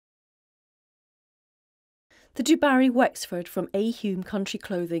The Dubarry Wexford from A. Hume Country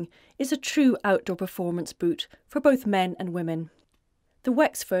Clothing is a true outdoor performance boot for both men and women. The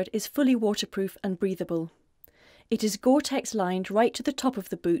Wexford is fully waterproof and breathable. It is Gore-Tex lined right to the top of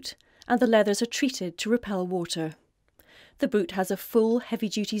the boot, and the leathers are treated to repel water. The boot has a full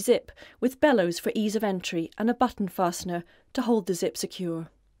heavy-duty zip with bellows for ease of entry and a button fastener to hold the zip secure.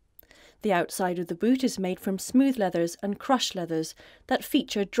 The outside of the boot is made from smooth leathers and crushed leathers that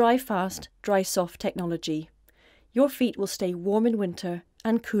feature dry fast, dry soft technology. Your feet will stay warm in winter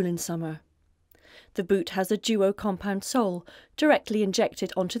and cool in summer. The boot has a duo compound sole directly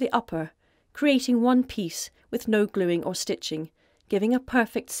injected onto the upper, creating one piece with no gluing or stitching, giving a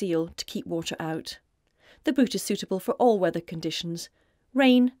perfect seal to keep water out. The boot is suitable for all weather conditions: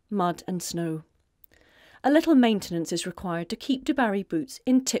 rain, mud and snow. A little maintenance is required to keep Dubarry boots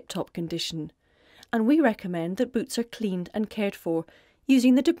in tip-top condition, and we recommend that boots are cleaned and cared for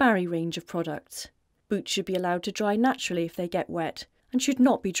using the Dubarry range of products. Boots should be allowed to dry naturally if they get wet, and should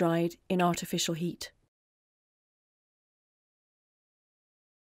not be dried in artificial heat.